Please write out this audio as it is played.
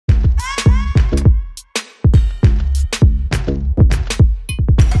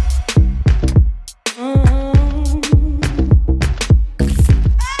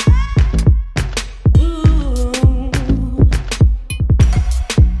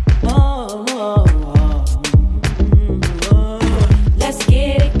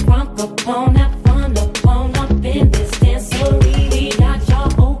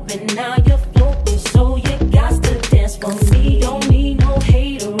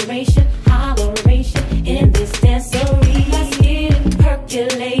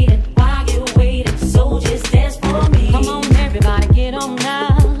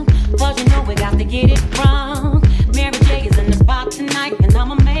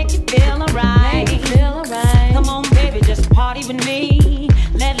with me.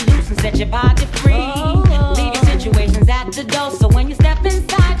 Let loose and set your body free. Leave your situations at the door, so when you step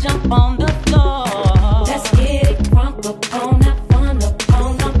inside, jump on the floor. Let's get it crunk up on, have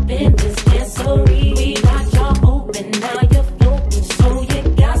fun up in this dancery. We got y'all open, now you're floating, so you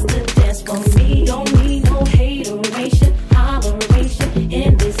got to dance for me. Don't need no hateration, holleration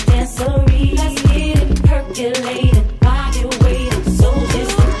in this dancery. Let's get it percolating, body waiting, so this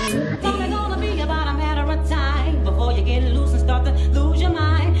It's only gonna be about a matter of time before you get loose and start to lose your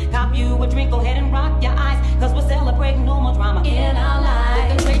mind. Cop you a drink, go ahead and rock your eyes, cause we're celebrating no more drama in our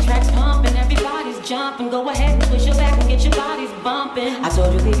lives. The great tracks pumping, everybody's jumping. Go ahead and twist your back and get your bodies bumping. I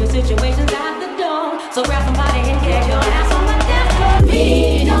told you leave your situations at the door, so grab somebody and get your ass on the dance floor.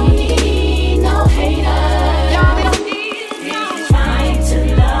 we don't need no haters. Y'all, we don't need no Trying to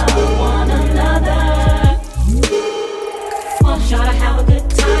love one another. Want y'all to have a good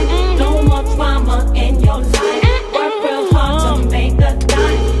time. No more drama in your life. Work real hard to make a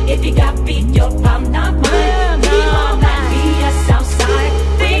dime. If you got beef, your problem, not mine. We all like BS outside.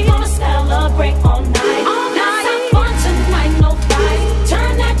 We gonna celebrate all night. Let's have fun tonight, no fight.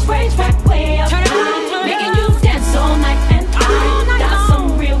 Turn that train track way up high, making you dance all night. And I got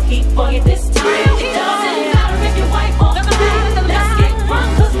some real heat for you this time. Doesn't matter if you're white or black. Let's get drunk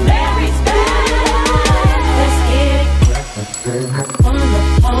 'cause Mary's back. Let's get it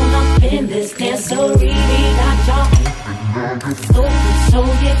on up in this dancery. We got y'all open, so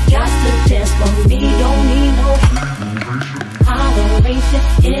you got to dance for me. Don't need no holleration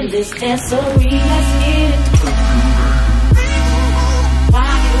in this dancery. Let's get it.